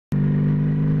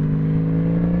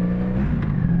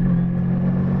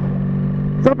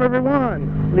What's up,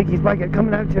 everyone? Leaky's Blanket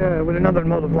coming at you with another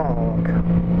motovlog.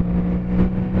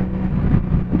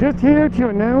 Just here to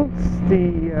announce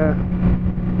the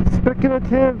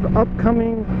speculative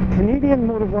upcoming Canadian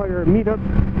Motovlogger meetup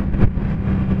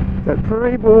that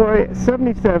Prairie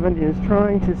Boy77 is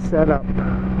trying to set up.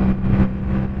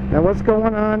 Now what's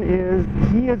going on is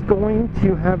he is going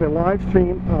to have a live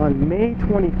stream on May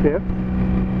 25th,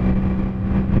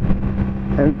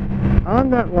 and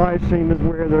on that live stream is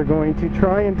where they're going to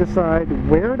try and decide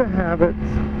where to have it,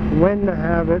 when to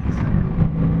have it,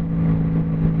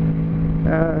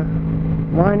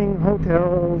 lining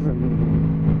hotels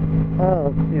and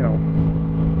all, you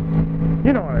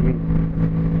know what I mean.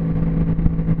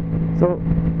 So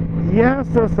he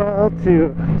asked us all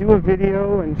to do a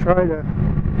video and try to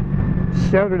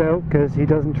shout it out because he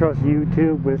doesn't trust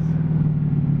YouTube with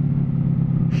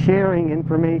sharing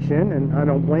information, and I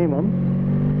don't blame him.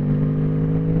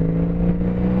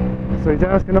 So he's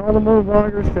asking all the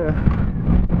motovloggers to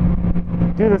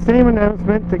do the same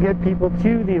announcement to get people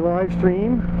to the live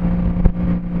stream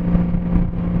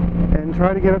and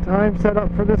try to get a time set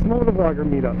up for this motovlogger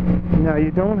meetup. Now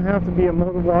you don't have to be a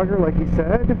motovlogger like he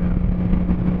said,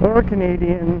 or a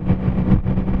Canadian,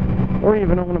 or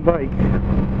even own a bike.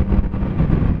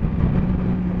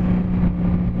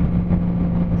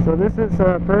 So this is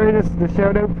Prairie, this is the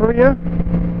shout out for you.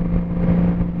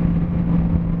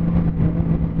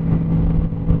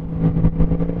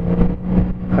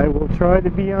 I will try to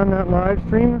be on that live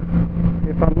stream.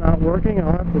 If I'm not working,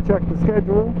 I'll have to check the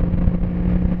schedule.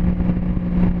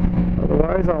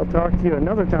 Otherwise, I'll talk to you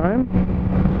another time.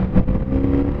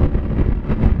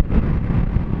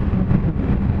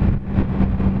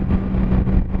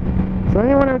 So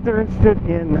anyone out there interested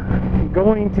in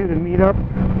going to the meetup,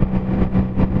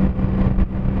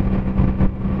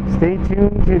 stay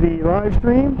tuned to the live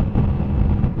stream.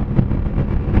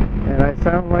 And I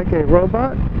sound like a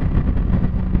robot.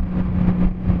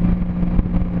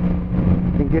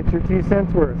 And get your 2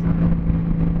 cents worth.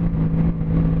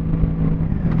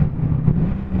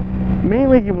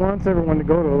 Mainly he wants everyone to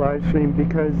go to a live stream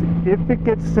because if it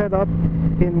gets set up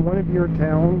in one of your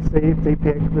towns, say if they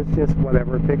pick, let's just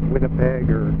whatever, pick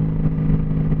Winnipeg or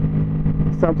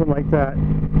something like that,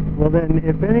 well then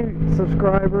if any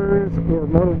subscribers or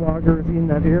motovloggers in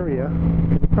that area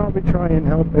can probably try and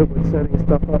help out with setting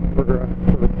stuff up for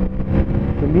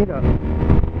the meetup.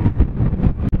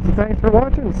 So thanks for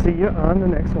watching. See you on the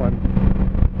next one.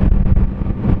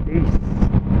 Peace.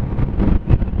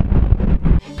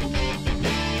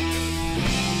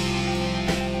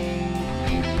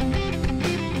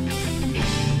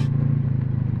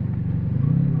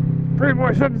 Prairie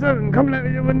Boy77 coming at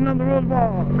you with another old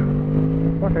vlog.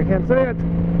 Fuck, I can't say it.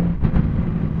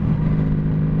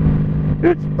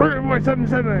 It's Prairie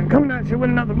Boy77 coming at you with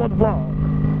another motovlog.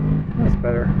 That's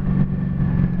better.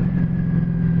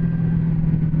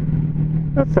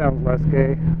 That sounds less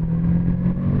gay.